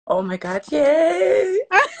Oh my God, yay!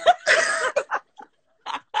 Oh,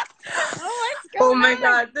 what's Oh going my on?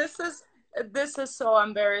 God, this is so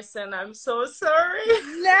embarrassing. I'm so sorry.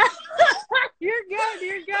 No, you're good.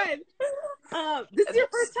 You're good. This is your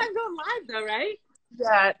first time going live, though, right?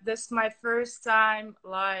 Yeah, this is my first time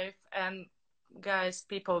live, and guys,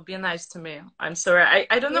 people, be nice to me. I'm sorry.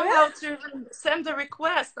 I don't know how to even send a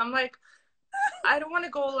request. I'm like, I don't want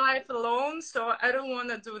to go live alone, so I don't want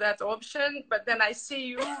to do that option. But then I see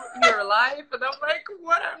you're live, and I'm like,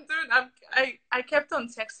 what I'm doing? I kept on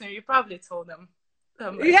texting. You probably told them.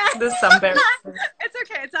 I'm like, Yeah. this is embarrassing. It's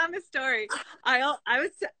okay. It's on the story. I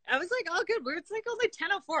was like, oh, good. It's like only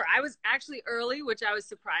 10:04. I was actually early, which I was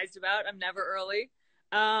surprised about. I'm never early.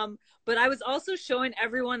 But I was also showing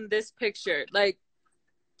everyone this picture. Like,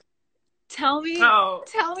 Oh,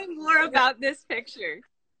 tell me more about this picture.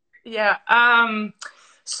 yeah.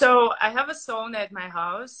 So I have a sauna at my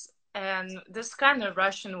house, and this kind of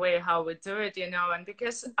Russian way how we do it, and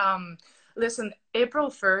because listen, April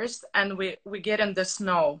 1st, and we get in the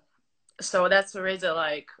snow, so that's already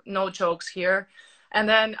like no jokes here. And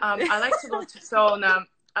then I like to go to sauna.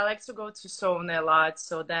 I like to go to sauna a lot.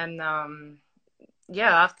 So then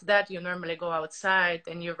yeah, after that you normally go outside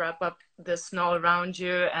and you wrap up the snow around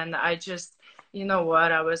you. And I just, you know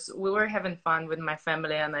what, we were having fun with my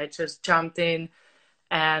family, and I just jumped in,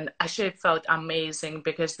 and actually it felt amazing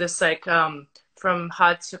because this like from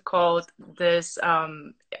hot to cold, this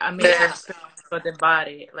amazing experience for the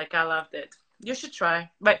body. Like I loved it. You should try,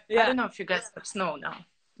 but I Yeah. don't know if you guys have snow now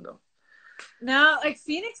though. No, like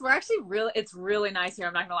Phoenix, we're actually it's really nice here.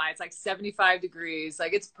 I'm not gonna lie. It's like 75 degrees.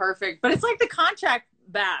 Like it's perfect. But it's like the contract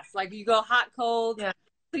bath. Like you go hot, cold. Yeah,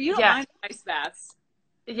 So you don't yeah, mind ice baths.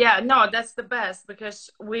 yeah. No, that's the best because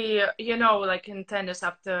we, like in tennis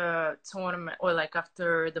after tournament or like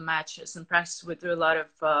after the matches and practice, we do a lot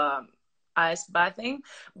of ice bathing.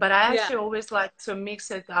 But I Yeah. actually always like to mix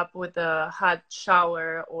it up with a hot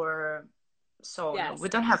shower or sauna. Yes. We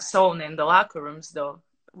don't have sauna in the locker rooms though.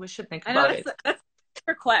 We should think I know about it. that's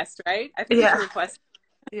a request, right? I think we should Yeah, request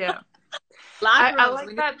yeah. locker I rooms. like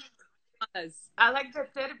We need that. buzz. I like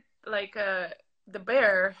that. Like the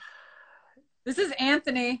bear. This is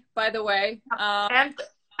Anthony, by the way. And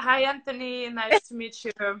hi, Anthony. Nice to meet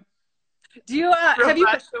you. Do you From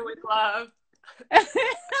Russia with love.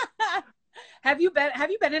 have you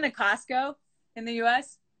been in a Costco in the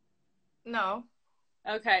US? No.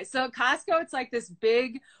 Okay, so Costco, it's like this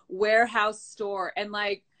big warehouse store, and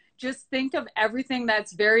like just think of everything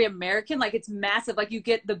that's very American. Like it's massive. Like you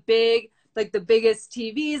get the biggest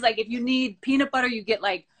TVs. Like if you need peanut butter, you get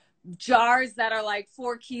like jars that are like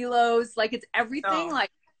 4 kilos. Like it's everything No. like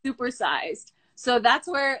supersized. So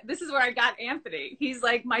this is where I got Anthony. He's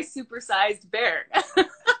like my supersized bear.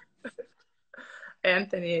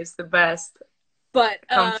 Anthony is the best. But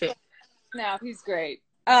Comfy. no, he's great.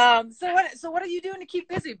 So what are you doing to keep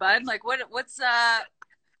busy, bud? Like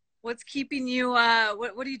what's keeping you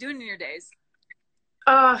what are you doing in your days?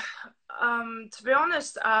 Uh, to be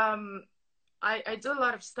honest, I do a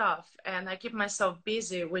lot of stuff and I keep myself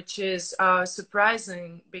busy, which is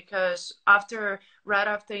surprising because right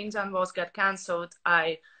after Indian Wells got canceled,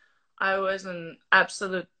 I was in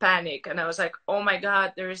absolute panic and I was like, oh my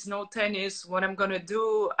God, there is no tennis. What I'm gonna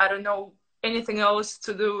do? I don't know anything else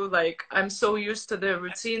to do. Like I'm so used to the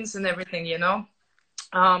routines and everything. Yeah.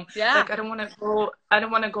 Like I don't want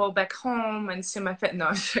to go back home and see my family. No,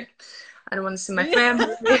 I don't want to see my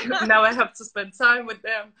family. Now I have to spend time with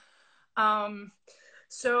them.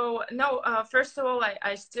 So no, first of all,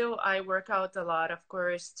 I work out a lot, of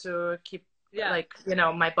course, to keep like,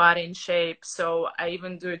 my body in shape. So I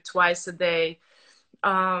even do it twice a day.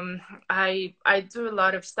 I do a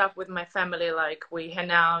lot of stuff with my family, like we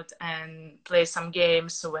hang out and play some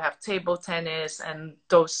games. So we have table tennis and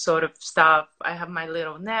those sort of stuff. I have my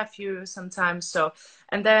little nephew sometimes. So,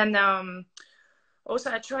 and then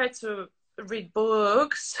also I try to read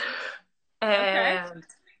books. Okay. And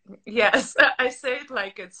yes, I say it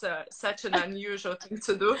like it's such an unusual thing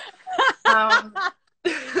to do.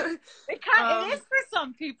 It is for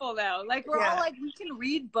some people though. Like we're all like, we can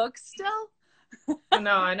read books still.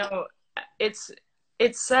 No, I know. It's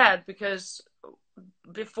sad because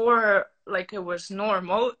before, like, it was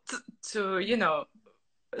normal to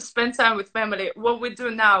spend time with family. What we do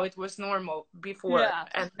now, it was normal before,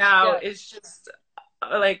 and now it's just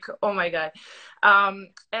like, oh my God.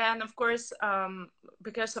 And of course,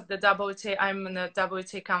 because of the WTA, I'm in the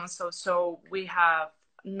WTA council, so we have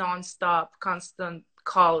non-stop, constant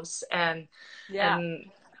calls and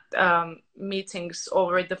meetings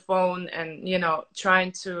over the phone, and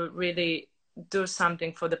trying to really do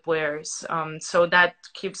something for the players. So that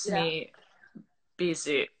keeps me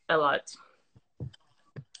busy. a lot.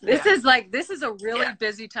 This is a really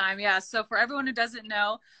busy time. Yeah. So for everyone who doesn't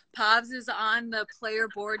know, Pavs is on the player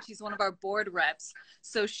board. She's one of our board reps.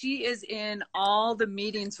 So she is in all the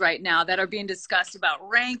meetings right now that are being discussed about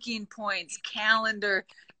ranking points, calendar,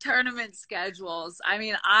 tournament schedules. I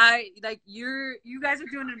mean, you guys are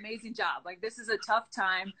doing an amazing job. Like, this is a tough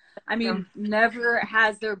time. I mean, never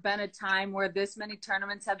has there been a time where this many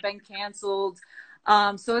tournaments have been canceled.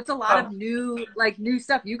 So it's a lot of new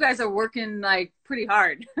stuff. You guys are working like pretty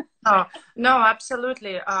hard. Oh, no,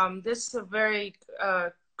 absolutely. This is a very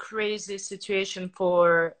crazy situation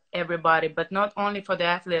for everybody, but not only for the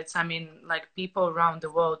athletes. I mean, like people around the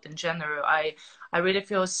world in general. I really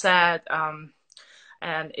feel sad,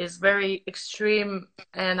 and it's very extreme.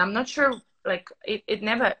 And I'm not sure, like it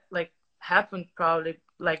never like happened probably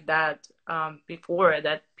like that before,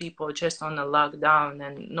 that people just on a lockdown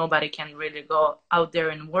and nobody can really go out there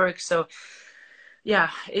and work. So yeah,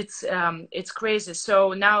 it's crazy.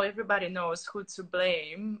 So now everybody knows who to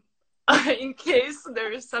blame in case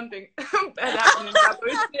there is something bad happening.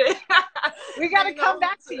 We got to come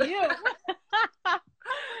back to you.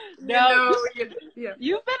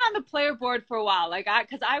 You've been on the player board for a while.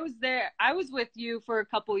 Because I was there. I was with you for a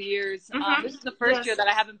couple years. This is the first year that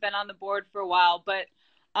I haven't been on the board for a while. But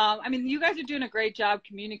I mean, you guys are doing a great job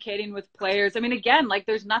communicating with players. I mean, again, like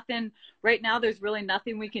there's nothing right now. There's really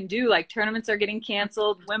nothing we can do. Like tournaments are getting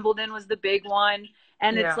canceled. Wimbledon was the big one.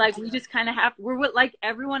 And it's like, we just kind of we're with like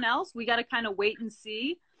everyone else. We got to kind of wait and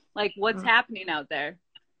see like what's happening out there.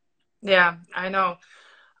 Yeah, I know.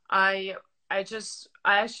 I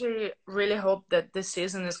actually really hope that this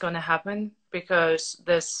season is going to happen, because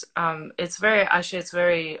this, it's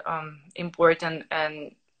very important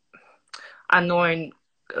and annoying,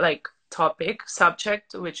 like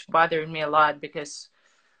subject, which bothered me a lot, because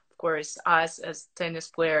of course us as tennis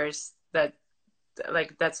players,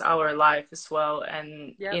 that's our life as well,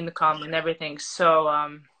 and income and everything. So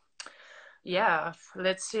yeah,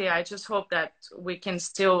 let's see. I just hope that we can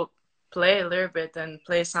still play a little bit and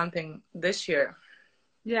play something this year.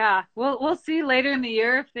 Yeah, we'll see later in the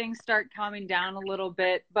year if things start calming down a little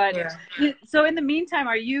bit. But so in the meantime,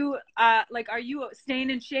 are you staying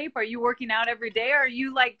in shape? Are you working out every day? Or are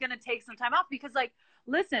you like gonna take some time off? Because like,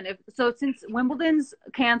 listen, since Wimbledon's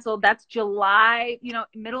canceled, that's July,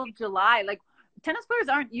 middle of July. Like, tennis players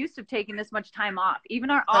aren't used to taking this much time off. Even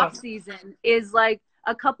our off season is like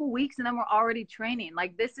a couple weeks, and then we're already training.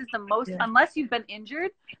 Like, this is the most, unless you've been injured,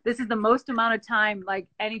 this is the most amount of time like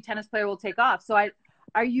any tennis player will take off. So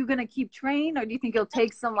are you going to keep training, or do you think you'll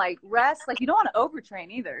take some like rest? Like, you don't want to overtrain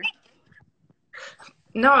either.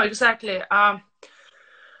 No, exactly.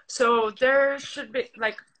 So there should be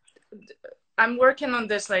like, I'm working on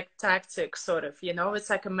this like tactic sort of, it's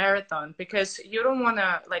like a marathon, because you don't want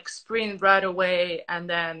to like sprint right away, and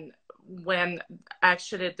then when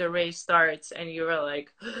actually the race starts and you're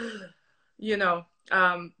like,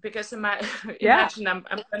 because imagine I'm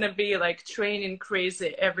gonna be like training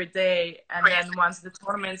crazy every day, and then once the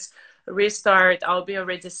tournaments restart, I'll be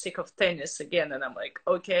already sick of tennis again, and I'm like,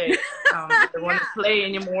 okay, I don't want to play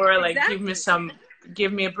anymore. Like,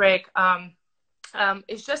 give me a break.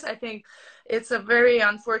 It's just, I think it's a very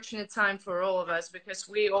unfortunate time for all of us, because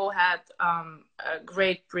we all had a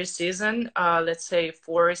great preseason, let's say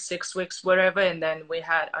 4 or 6 weeks, whatever, and then we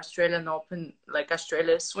had Australian Open, like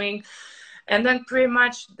Australia Swing, and then pretty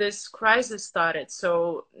much this crisis started.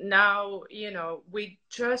 So now, we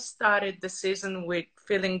just started the season with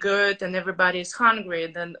feeling good and everybody's hungry,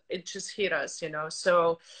 and then it just hit us,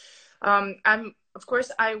 So of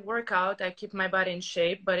course, I work out, I keep my body in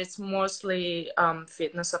shape, but it's mostly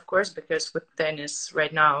fitness, of course, because with tennis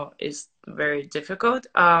right now is very difficult.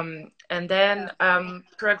 And then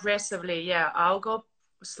progressively, I'll go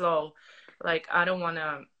slow. Like, I don't want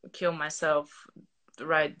to kill myself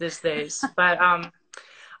right these days. But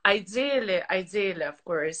ideally, of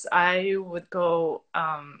course, I would go,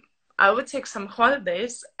 I would take some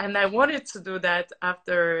holidays, and I wanted to do that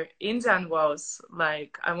after Indian Wells.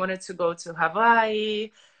 Like, I wanted to go to Hawaii,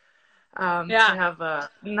 to have a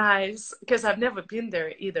nice, because I've never been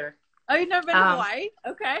there either. Oh, you've never been to Hawaii?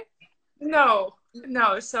 Okay. No.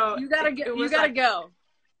 So you gotta go.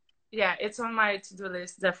 Yeah, it's on my to-do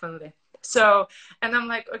list, definitely. So, and I'm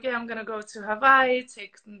like, okay, I'm gonna go to Hawaii,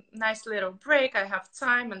 take a nice little break. I have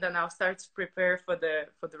time, and then I'll start to prepare for the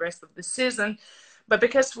rest of the season. But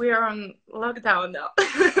because we are on lockdown now,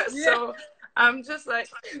 so I'm just like,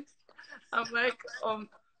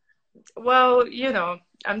 well,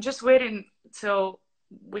 I'm just waiting till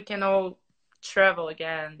we can all travel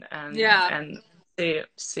again and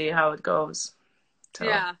see how it goes. So.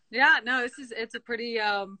 No, it's a pretty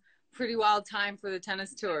pretty wild time for the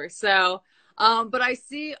tennis tour. So, but I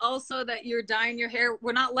see also that you're dyeing your hair.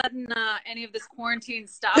 We're not letting any of this quarantine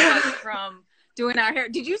stop us from doing our hair.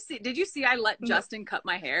 Did you see I let Justin cut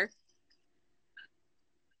my hair?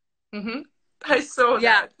 Mm-hmm. I saw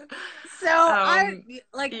Yeah. that. So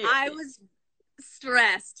I was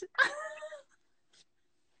stressed.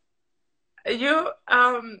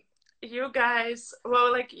 You guys,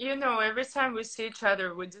 well, like, every time we see each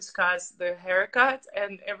other, we discuss the haircut,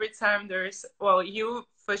 and every time well, you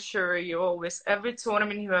for sure, you always, every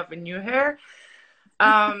tournament you have a new hair.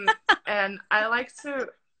 And I like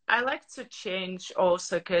to change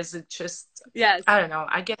also, because it just, Yes. I don't know,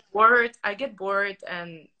 I get bored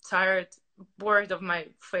and tired, bored of my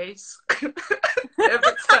face.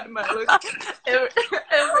 Every time I look, every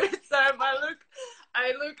time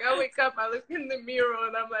I wake up, I look in the mirror,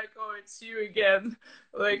 and I'm like, oh, it's you again.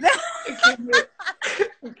 Like,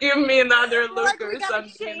 give me another look, like, or we gotta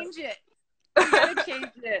something. Change it. We gotta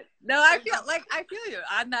change it. No, I feel you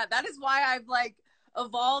on that. That is why I've like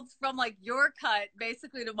evolved from like your cut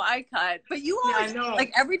basically to my cut. But you always,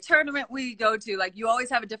 like, every tournament we go to, like, you always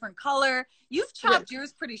have a different color. You've chopped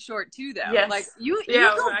yours pretty short too, though. Yes. Like you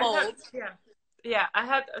go bold. Yeah, I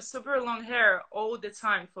had a super long hair all the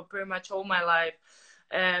time for pretty much all my life,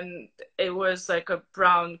 and it was like a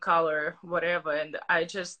brown color, whatever. And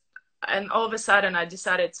all of a sudden I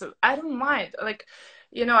decided I don't mind. Like,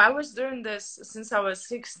 I was doing this since I was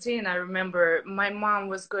 16. I remember my mom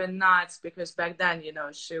was going nuts, because back then,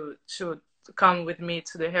 she would come with me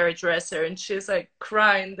to the hairdresser, and she's like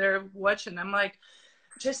crying there watching. I'm like,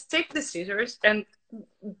 just take the scissors and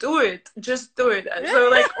do it. Just do it. So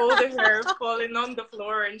like all the hair falling on the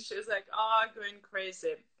floor, and she's like, oh, going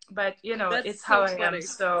crazy. But That's it's so how I funny. am.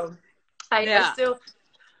 So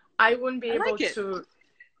I wouldn't be able to.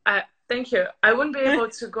 Thank you. I wouldn't be able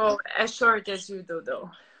to go as short as you do,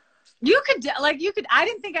 though. You could. I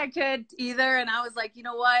didn't think I could either, and I was like, you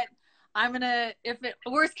know what? I'm gonna. If it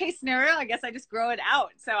worst case scenario, I guess I just grow it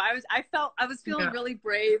out. So I was feeling really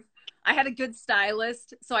brave. I had a good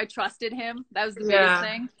stylist, so I trusted him. That was the biggest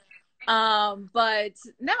thing. But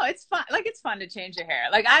no, it's fun. Like, it's fun to change your hair.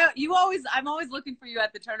 Like, I'm always looking for you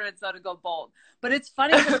at the tournaments though to go bold. But it's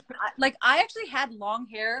funny because I actually had long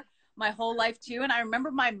hair my whole life too, and I remember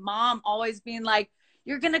my mom always being like,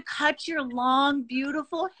 "You're gonna cut your long,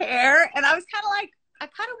 beautiful hair," and I was kind of like, I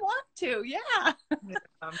kind of want to, yeah.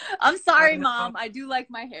 I'm sorry, Mom. I do like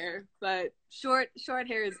my hair, but short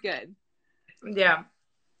hair is good. Yeah.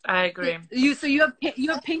 I agree. So you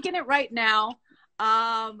have pink in it right now.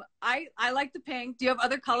 I like the pink. Do you have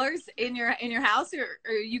other colors in your house, or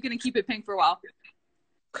are you gonna keep it pink for a while?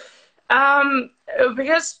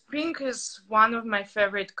 Because pink is one of my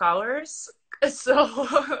favorite colors. So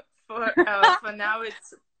for now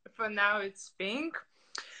it's pink.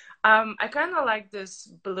 I kind of like this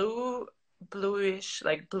bluish,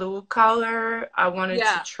 like blue color. I wanted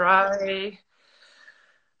to try. Do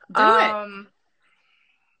it.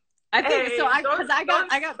 I think so. Because I got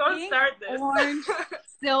pink, orange,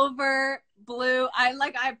 silver, blue. I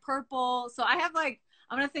have purple. So I have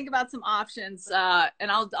I'm gonna think about some options,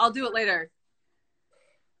 and I'll do it later.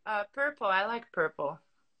 Purple. I like purple.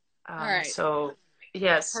 All right. So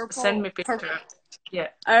yes, purple, send me a picture. Purple. Yeah.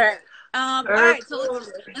 All right. All right. So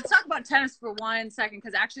let's talk about tennis for 1 second,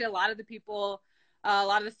 because actually a lot of the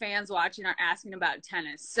fans watching are asking about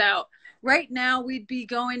tennis. So right now we'd be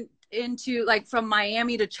going into from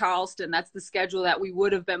Miami to Charleston. That's the schedule that we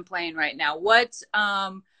would have been playing right now. What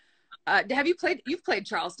have you played? You've played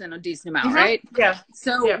Charleston a decent amount, right? Yeah.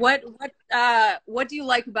 So yeah. What do you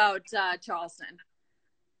like about Charleston?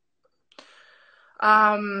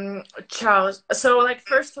 Charles. So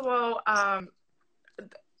first of all,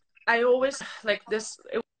 I always like this.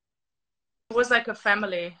 It was like a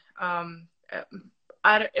family.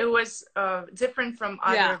 It was different from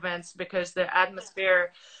other events, because the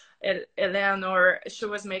atmosphere. Eleanor, she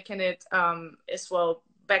was making it as well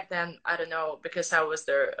back then. I don't know, because I was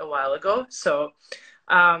there a while ago. So,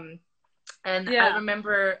 I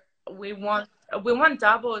remember we won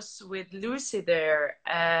doubles with Lucy there,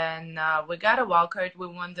 and we got a wild card. We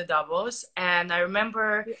won the doubles, and I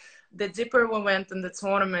remember the deeper we went in the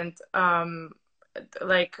tournament,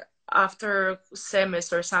 after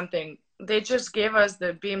semis or something, they just gave us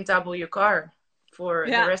the BMW car for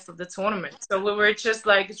the rest of the tournament. So we were just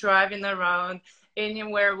driving around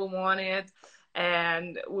anywhere we wanted,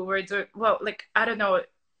 and we were doing I don't know,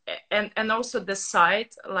 and also the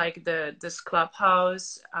site, this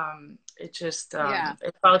clubhouse, it just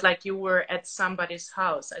it felt like you were at somebody's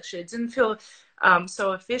house. Actually, it didn't feel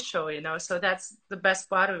so official, so that's the best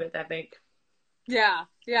part of it, I think. Yeah,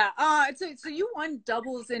 yeah. So you won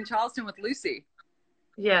doubles in Charleston with Lucy.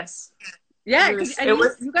 Yes. Yeah, because Yes. and It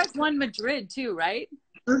was. you guys won Madrid too, right?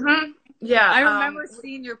 Hmm. Yeah. I remember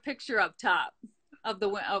seeing your picture up top of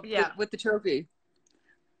Yeah. with the trophy.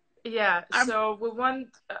 Yeah. I'm, So we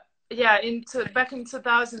won. Yeah, back in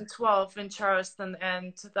 2012 in Charleston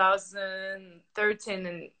and 2013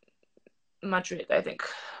 in Madrid, I think.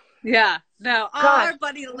 yeah, no. Oh, God. our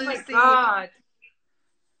buddy Oh my Lucy. God.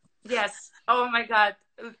 Yes. Oh my God.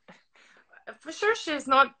 For sure, she's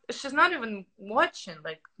not. She's not even watching.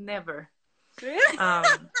 Like never. Um.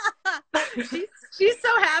 she's she's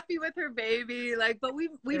so happy with her baby. Like, but we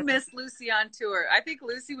Yeah. missed Lucy on tour. I think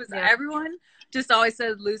Lucy was Yeah. everyone just always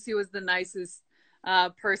said Lucy was the nicest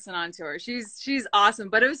person on tour. She's awesome,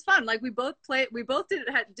 but it was fun. Like we both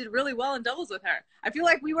did really well in doubles with her. I feel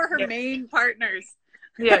like we were her Yeah. main partners.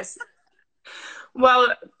 Yes.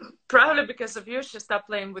 Well, probably because of you, she stopped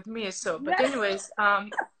playing with me. So, but anyways,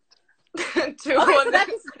 Okay, to so one, that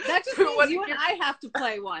just to means one you and I have to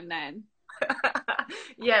play one then. Yeah.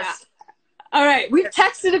 Yes. All right, we've Yes.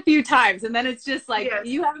 texted a few times, and then it's just like Yes.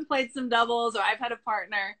 you haven't played some doubles, or I've had a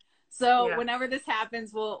partner. So Yeah. whenever this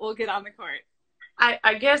happens, we'll get on the court.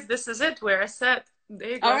 I guess this is it. We're set. There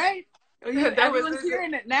you go. All right, That was everyone's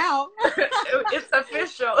hearing it now. It's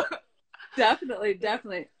official. Definitely,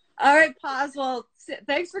 definitely. All right, Paz. Well,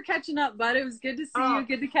 thanks for catching up, bud. It was good to see you.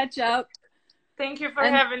 Good to catch up. Thank you for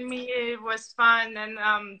And having me. It was fun.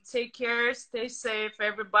 And take care. Stay safe,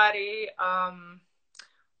 everybody.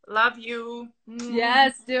 Love you.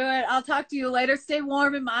 yes, do it. I'll talk to you later. Stay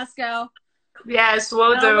warm in Moscow. Yes,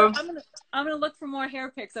 will do. I'm gonna look for more hair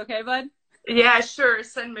pics. Okay, bud. Yeah, sure.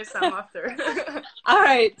 Send me some after. All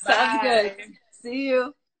right, sounds Bye. good. See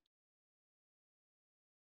you.